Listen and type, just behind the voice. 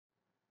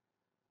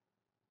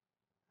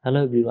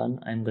Hello everyone,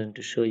 I'm going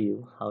to show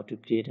you how to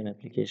create an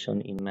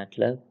application in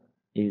MATLAB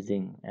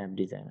using App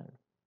Designer.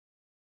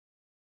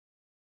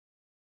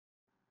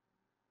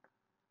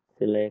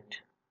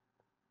 Select,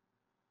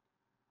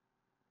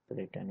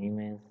 select an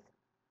image,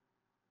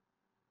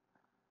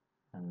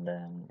 and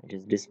then it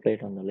is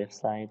displayed on the left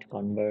side,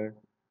 convert,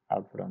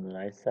 output on the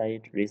right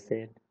side,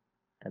 reset,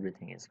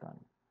 everything is gone.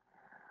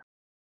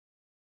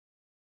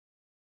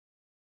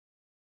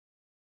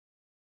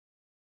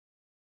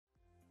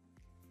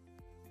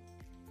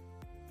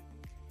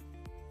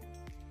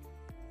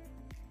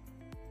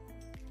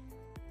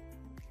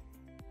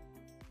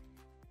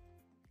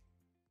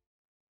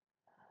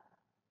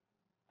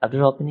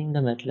 After opening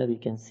the MATLAB, you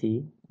can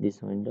see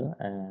this window,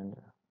 and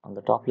on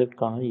the top left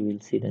corner you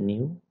will see the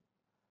new.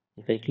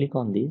 If I click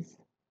on this,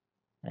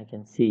 I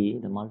can see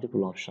the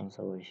multiple options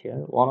over here.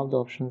 One of the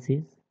options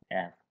is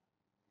app.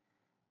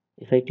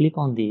 If I click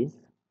on this,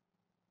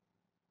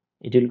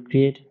 it will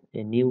create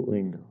a new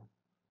window,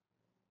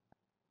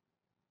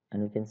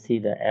 and we can see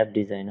the app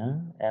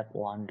designer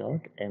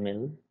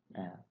app1.ml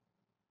app.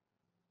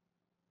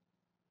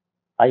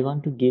 I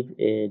want to give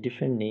a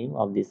different name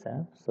of this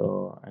app,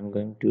 so I'm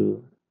going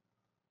to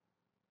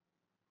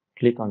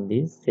click on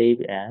this save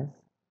as,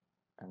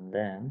 and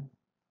then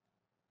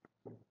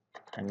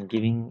I'm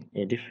giving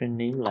a different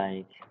name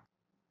like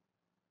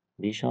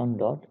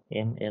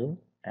dishon.ml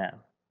app.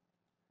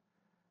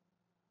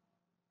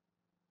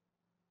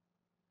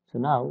 So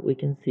now we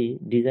can see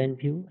design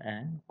view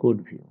and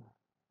code view.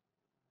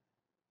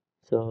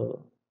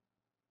 So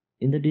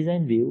in the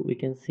design view, we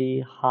can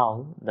see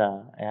how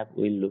the app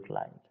will look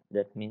like.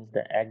 That means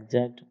the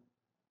exact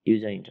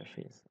user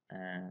interface,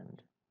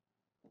 and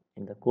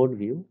in the code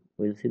view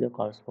we'll see the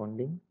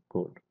corresponding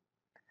code.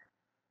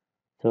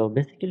 So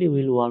basically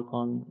we'll work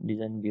on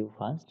design view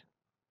first,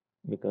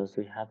 because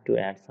we have to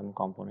add some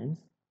components.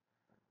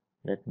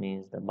 That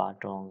means the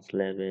buttons,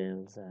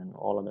 labels, and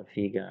all other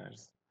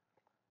figures.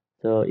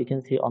 So you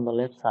can see on the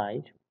left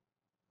side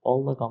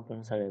all the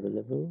components are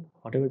available.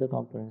 Whatever the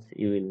components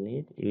you will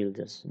need, you will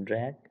just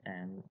drag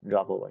and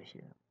drop over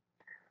here.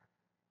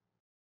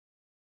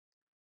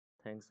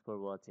 Thanks for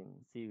watching.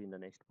 See you in the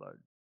next part.